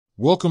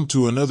Welcome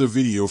to another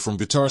video from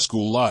Guitar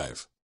School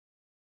Live.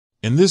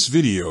 In this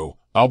video,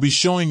 I'll be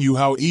showing you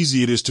how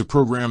easy it is to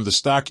program the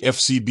Stock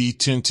FCB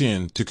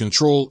 1010 to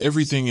control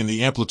everything in the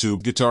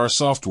Amplitube guitar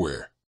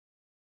software.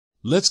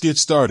 Let's get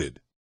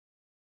started.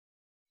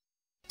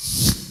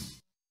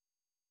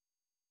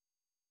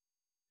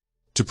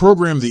 To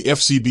program the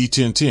FCB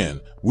 1010,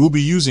 we'll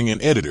be using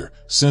an editor,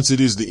 since it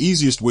is the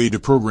easiest way to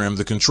program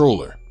the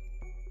controller.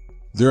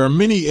 There are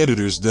many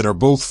editors that are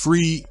both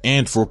free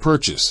and for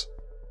purchase.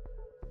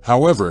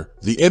 However,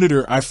 the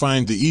editor I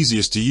find the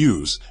easiest to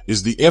use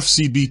is the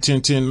FCB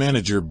 1010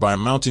 Manager by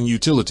Mountain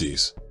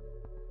Utilities.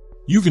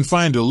 You can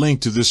find a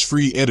link to this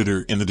free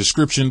editor in the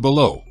description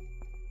below.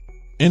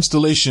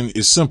 Installation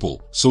is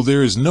simple, so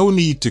there is no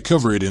need to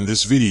cover it in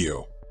this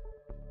video.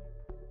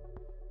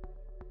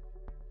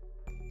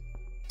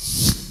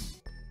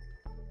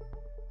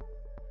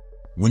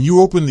 When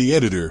you open the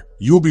editor,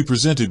 you'll be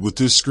presented with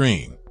this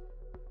screen.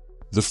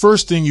 The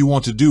first thing you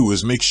want to do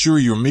is make sure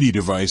your Midi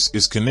device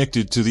is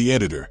connected to the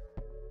editor.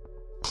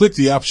 Click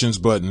the Options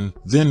button,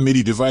 then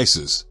Midi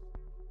Devices.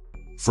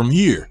 From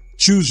here,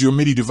 choose your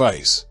Midi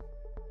device.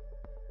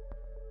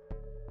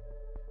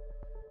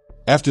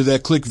 After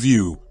that, click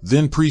View,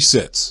 then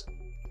Presets.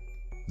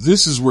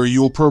 This is where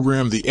you'll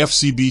program the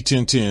FCB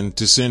 1010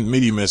 to send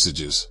Midi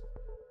messages.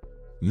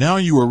 Now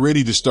you are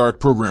ready to start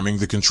programming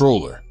the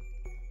controller.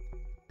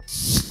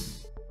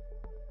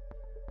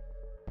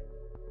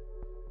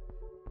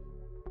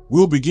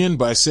 We'll begin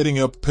by setting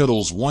up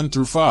pedals 1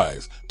 through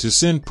 5 to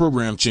send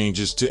program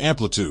changes to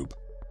Amplitube.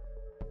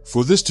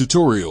 For this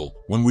tutorial,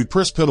 when we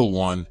press pedal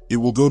 1, it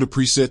will go to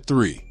preset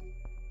 3.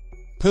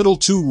 Pedal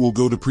 2 will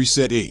go to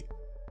preset 8.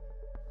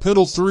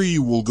 Pedal 3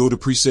 will go to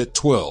preset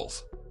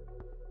 12.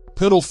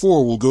 Pedal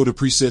 4 will go to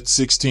preset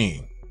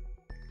 16.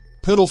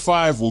 Pedal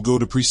 5 will go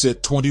to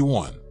preset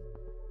 21.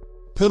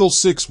 Pedal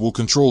 6 will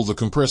control the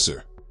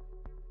compressor.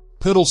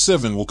 Pedal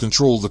 7 will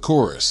control the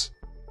chorus.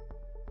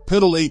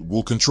 Pedal 8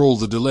 will control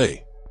the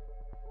delay.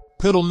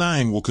 Pedal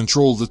 9 will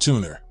control the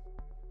tuner.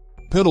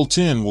 Pedal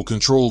 10 will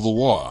control the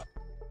wah.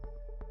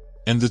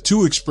 And the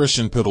two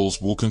expression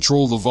pedals will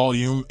control the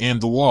volume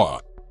and the wah.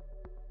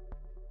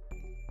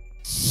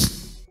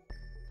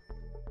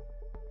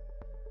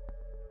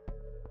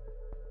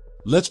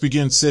 Let's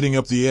begin setting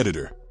up the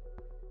editor.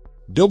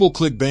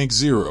 Double-click Bank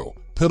 0,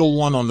 Pedal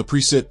 1 on the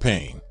preset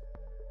pane.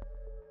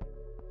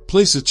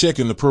 Place a check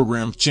in the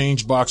Program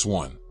Change box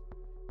 1.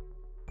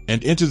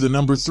 And enter the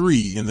number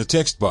 3 in the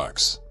text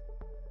box.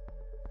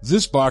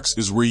 This box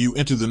is where you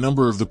enter the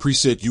number of the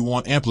preset you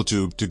want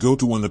Amplitube to go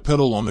to when the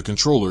pedal on the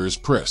controller is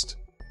pressed.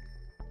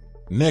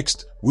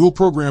 Next, we'll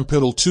program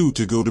pedal 2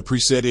 to go to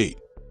preset 8.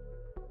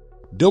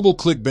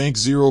 Double-click Bank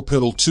 0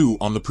 Pedal 2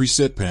 on the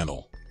preset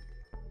panel.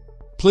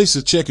 Place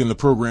a check in the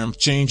Program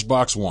Change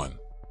box 1.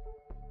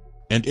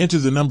 And enter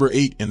the number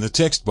 8 in the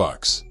text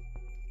box.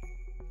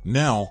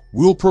 Now,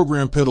 we'll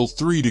program pedal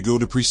 3 to go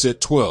to preset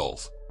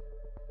 12.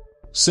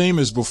 Same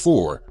as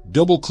before,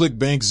 double-click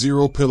Bank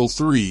 0 Pedal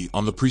 3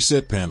 on the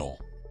preset panel.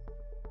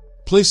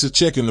 Place a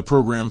check in the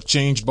Program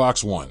Change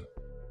box 1.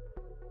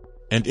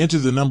 And enter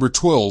the number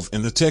 12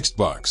 in the text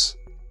box.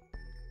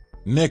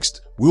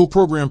 Next, we'll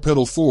program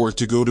pedal 4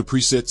 to go to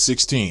preset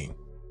 16.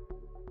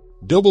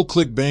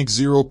 Double-click Bank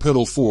 0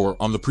 Pedal 4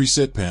 on the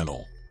preset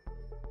panel.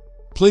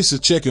 Place a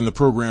check in the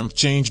Program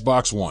Change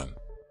box 1.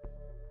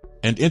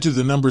 And enter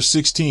the number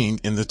 16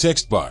 in the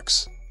text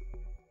box.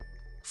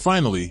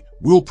 Finally,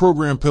 we'll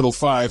program pedal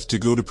 5 to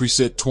go to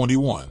preset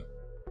 21.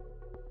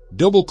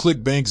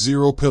 Double-click Bank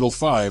 0 Pedal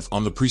 5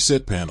 on the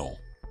preset panel.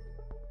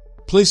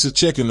 Place a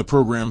check in the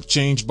Program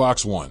Change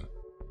box 1.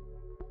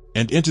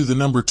 And enter the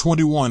number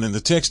 21 in the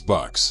text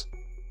box.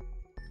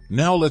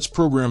 Now let's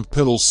program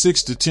pedals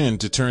 6 to 10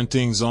 to turn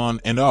things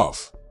on and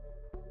off.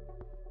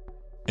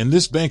 In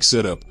this bank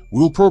setup,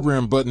 we'll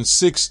program buttons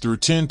 6 through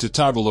 10 to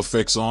toggle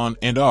effects on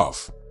and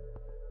off.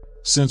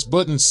 Since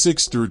buttons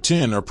 6 through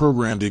 10 are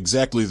programmed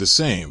exactly the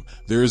same,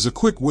 there is a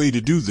quick way to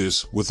do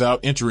this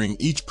without entering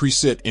each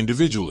preset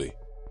individually.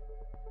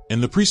 In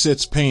the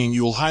presets pane,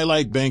 you'll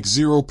highlight Bank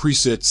 0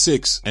 Preset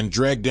 6 and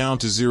drag down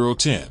to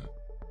 010.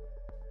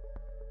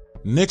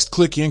 Next,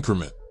 click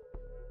Increment.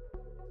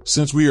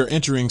 Since we are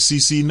entering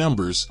CC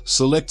numbers,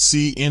 select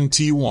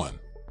CNT1.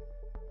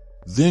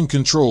 Then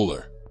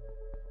Controller.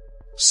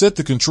 Set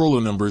the controller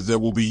number that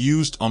will be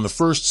used on the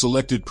first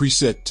selected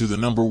preset to the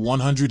number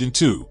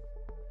 102.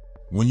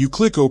 When you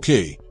click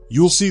OK,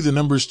 you'll see the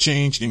numbers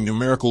change in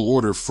numerical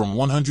order from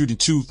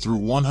 102 through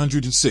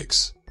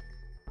 106.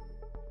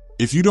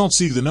 If you don't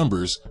see the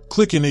numbers,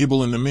 click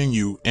Enable in the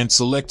menu and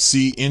select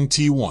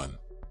CNT1.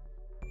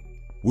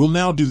 We'll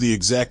now do the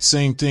exact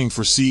same thing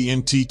for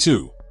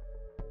CNT2.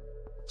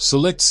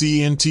 Select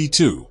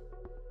CNT2.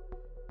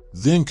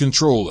 Then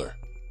Controller.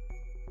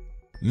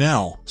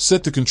 Now,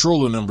 set the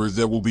controller number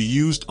that will be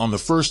used on the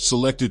first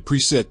selected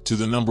preset to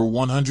the number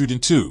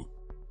 102.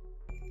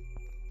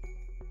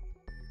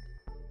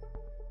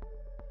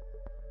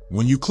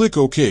 When you click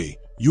OK,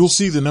 you'll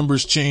see the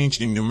numbers change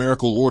in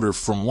numerical order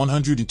from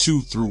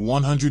 102 through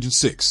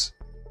 106.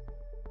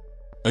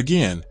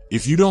 Again,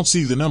 if you don't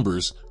see the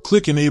numbers,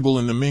 click Enable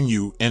in the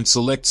menu and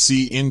select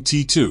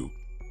CNT2.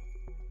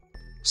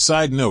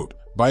 Side note,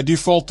 by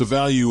default the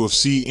value of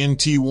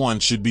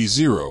CNT1 should be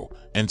 0,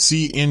 and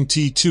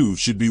CNT2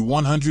 should be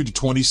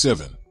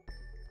 127.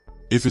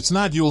 If it's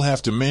not, you'll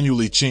have to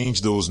manually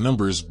change those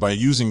numbers by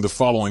using the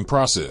following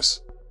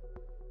process.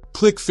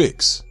 Click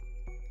Fix.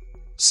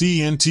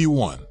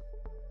 CNT1.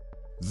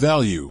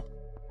 Value.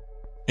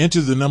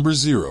 Enter the number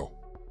 0.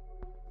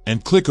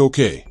 And click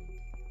OK.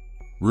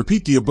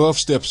 Repeat the above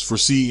steps for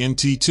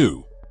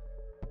CNT2.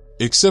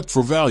 Except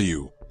for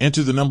value,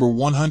 enter the number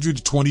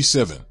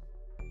 127.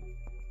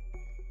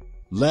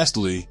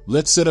 Lastly,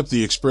 let's set up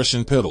the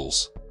expression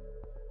pedals.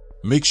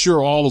 Make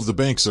sure all of the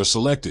banks are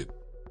selected.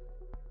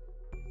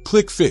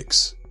 Click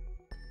Fix.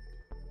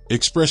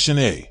 Expression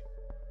A.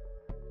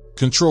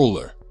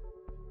 Controller.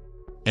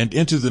 And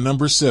enter the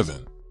number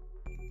 7.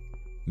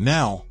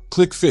 Now,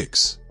 click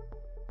Fix.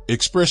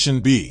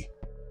 Expression B.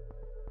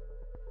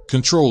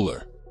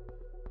 Controller.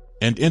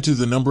 And enter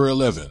the number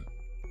 11.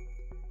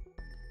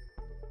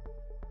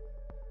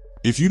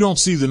 If you don't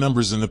see the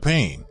numbers in the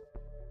pane,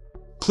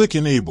 click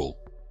Enable.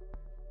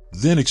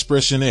 Then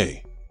Expression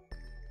A.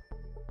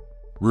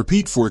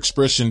 Repeat for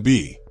Expression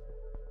B.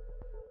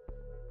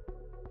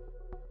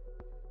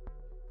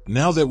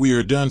 Now that we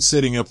are done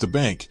setting up the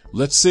bank,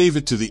 let's save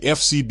it to the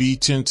FCB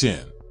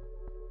 1010.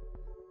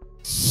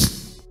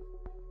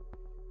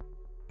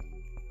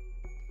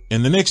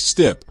 In the next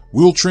step,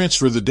 we'll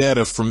transfer the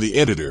data from the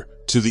editor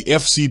to the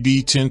FCB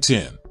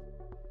 1010.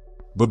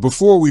 But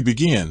before we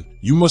begin,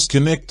 you must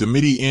connect the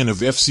Midi in of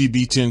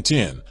FCB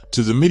 1010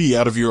 to the Midi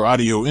out of your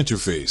audio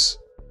interface,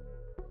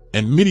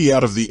 and Midi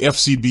out of the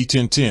FCB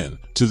 1010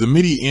 to the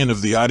Midi in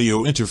of the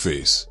audio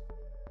interface.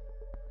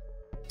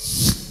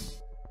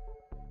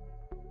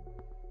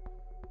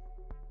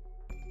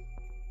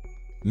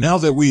 Now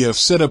that we have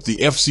set up the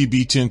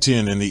FCB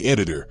 1010 in the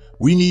editor,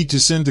 we need to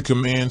send the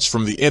commands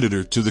from the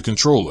editor to the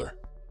controller.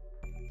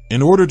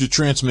 In order to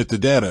transmit the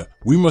data,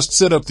 we must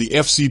set up the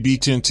FCB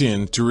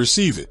 1010 to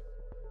receive it.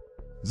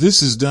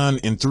 This is done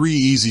in 3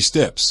 easy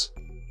steps.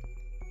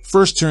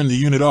 First, turn the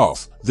unit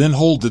off, then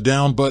hold the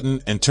down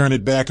button and turn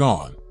it back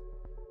on.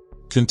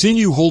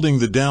 Continue holding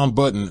the down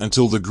button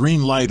until the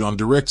green light on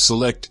direct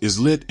select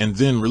is lit and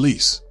then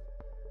release.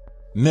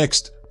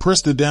 Next,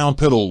 press the down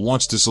pedal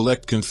once to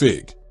select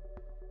config.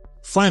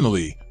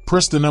 Finally,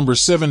 press the number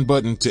 7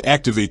 button to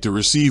activate the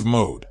receive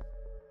mode.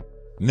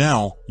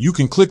 Now, you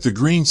can click the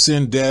green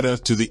Send Data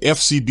to the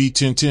FCB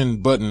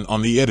 1010 button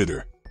on the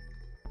editor.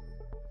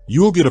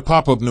 You'll get a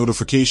pop-up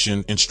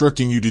notification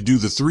instructing you to do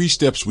the 3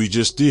 steps we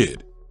just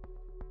did.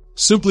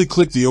 Simply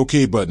click the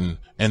OK button,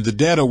 and the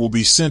data will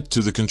be sent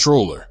to the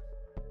controller.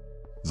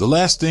 The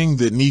last thing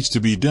that needs to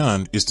be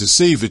done is to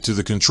save it to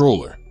the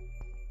controller.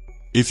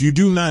 If you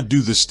do not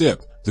do this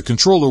step, the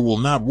controller will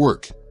not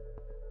work.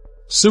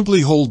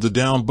 Simply hold the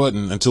down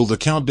button until the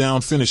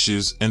countdown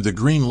finishes and the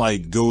green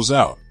light goes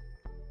out.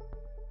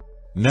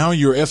 Now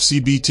your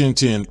FCB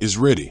 1010 is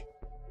ready.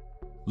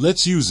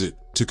 Let's use it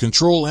to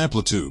control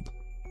Amplitube.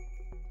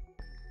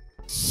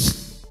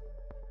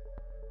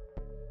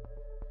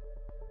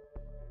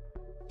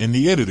 In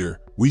the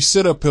editor, we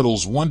set up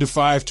pedals 1 to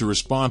 5 to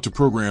respond to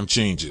program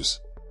changes.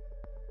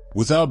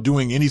 Without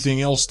doing anything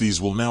else,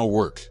 these will now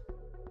work.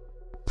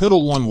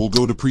 Pedal 1 will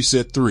go to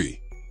preset 3.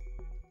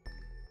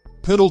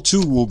 Pedal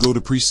 2 will go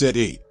to preset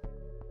 8.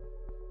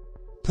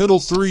 Pedal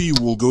 3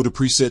 will go to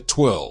preset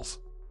 12.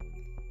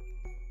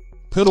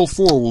 Pedal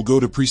 4 will go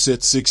to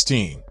preset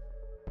 16.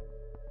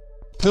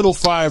 Pedal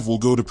 5 will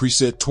go to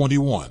preset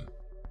 21.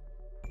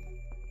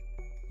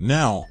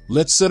 Now,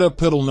 let's set up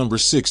pedal number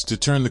 6 to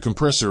turn the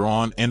compressor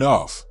on and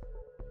off.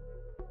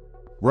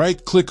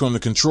 Right-click on the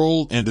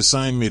control and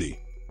assign Midi.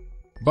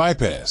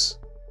 Bypass.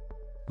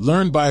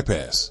 Learn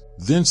bypass,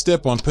 then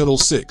step on pedal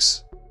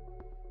 6.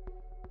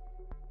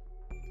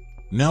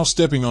 Now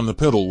stepping on the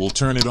pedal will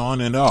turn it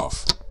on and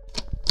off.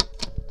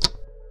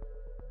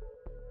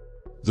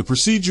 The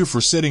procedure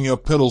for setting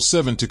up pedal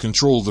 7 to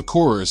control the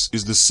chorus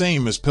is the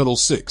same as pedal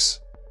 6.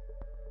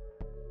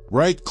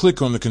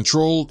 Right-click on the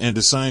control and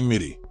assign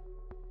Midi.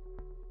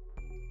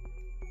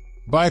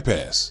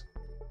 Bypass.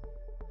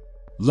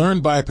 Learn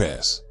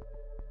bypass.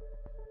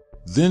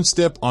 Then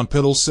step on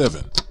pedal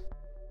 7.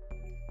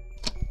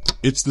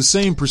 It's the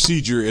same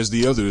procedure as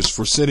the others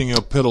for setting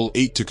up pedal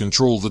 8 to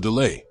control the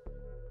delay.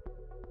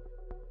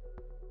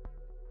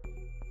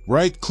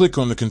 Right-click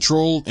on the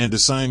control and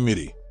assign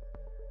Midi.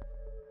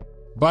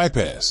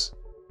 Bypass.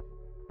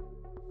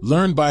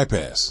 Learn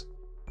bypass.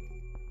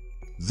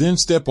 Then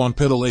step on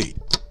pedal 8.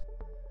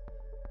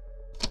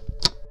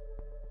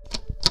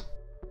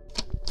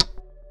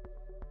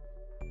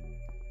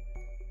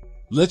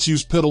 Let's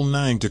use pedal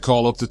 9 to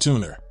call up the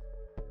tuner.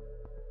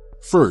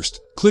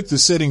 First, click the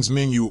settings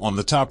menu on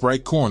the top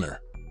right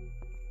corner.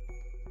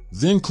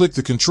 Then click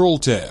the Control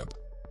tab.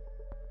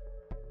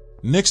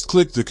 Next,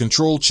 click the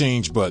Control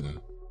Change button.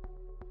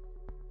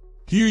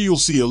 Here you'll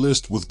see a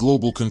list with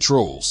global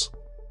controls.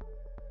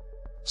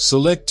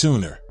 Select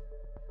Tuner.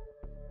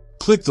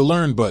 Click the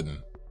Learn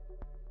button.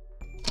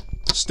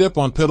 Step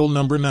on pedal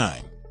number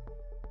 9.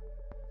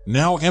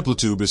 Now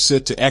Amplitube is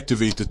set to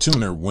activate the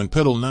tuner when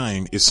pedal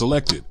 9 is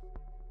selected.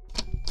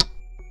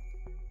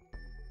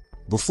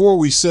 Before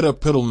we set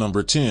up pedal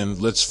number 10,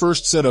 let's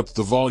first set up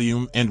the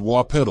volume and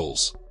wah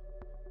pedals.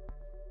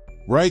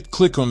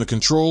 Right-click on the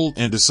control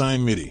and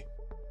assign Midi.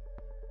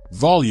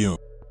 Volume.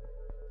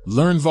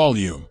 Learn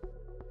volume.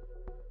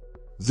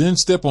 Then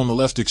step on the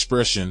left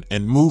expression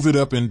and move it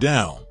up and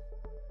down.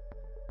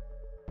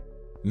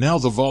 Now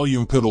the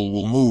volume pedal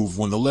will move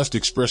when the left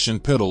expression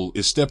pedal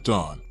is stepped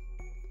on.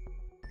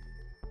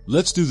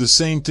 Let's do the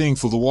same thing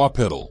for the wah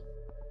pedal.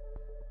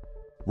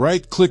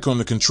 Right-click on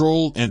the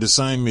control and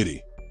assign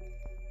Midi.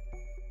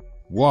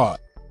 Wah.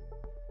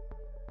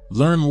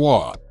 Learn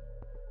wah.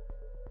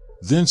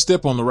 Then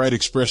step on the right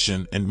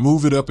expression and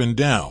move it up and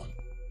down.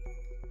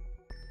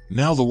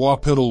 Now the wah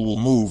pedal will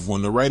move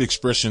when the right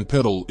expression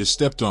pedal is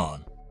stepped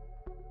on.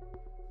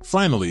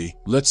 Finally,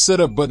 let's set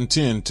up button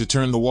 10 to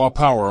turn the wah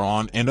power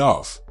on and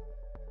off.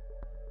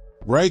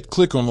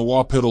 Right-click on the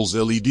wah pedal's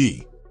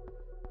LED.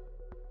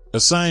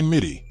 Assign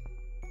Midi.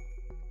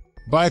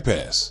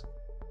 Bypass.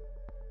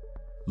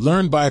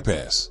 Learn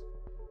bypass.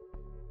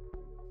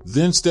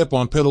 Then step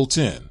on pedal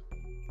 10.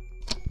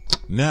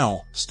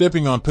 Now,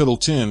 stepping on pedal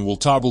 10 will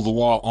toggle the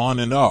wah on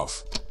and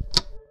off.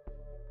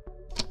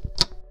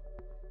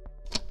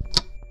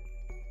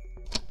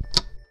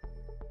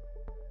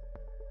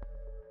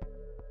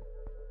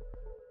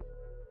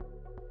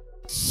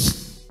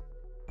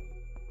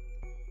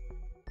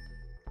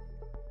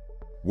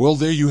 Well,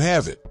 there you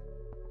have it.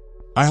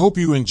 I hope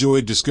you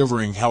enjoyed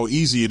discovering how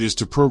easy it is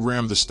to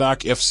program the Stock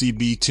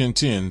FCB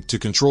 1010 to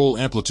Control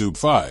Amplitube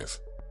 5.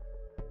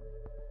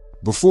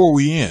 Before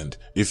we end,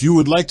 if you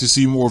would like to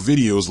see more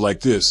videos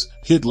like this,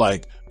 hit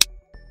like,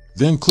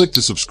 then click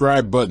the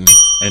subscribe button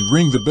and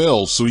ring the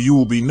bell so you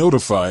will be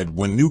notified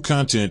when new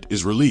content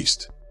is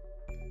released.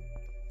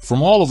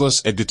 From all of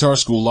us at Guitar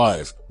School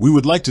Live, we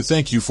would like to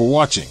thank you for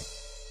watching.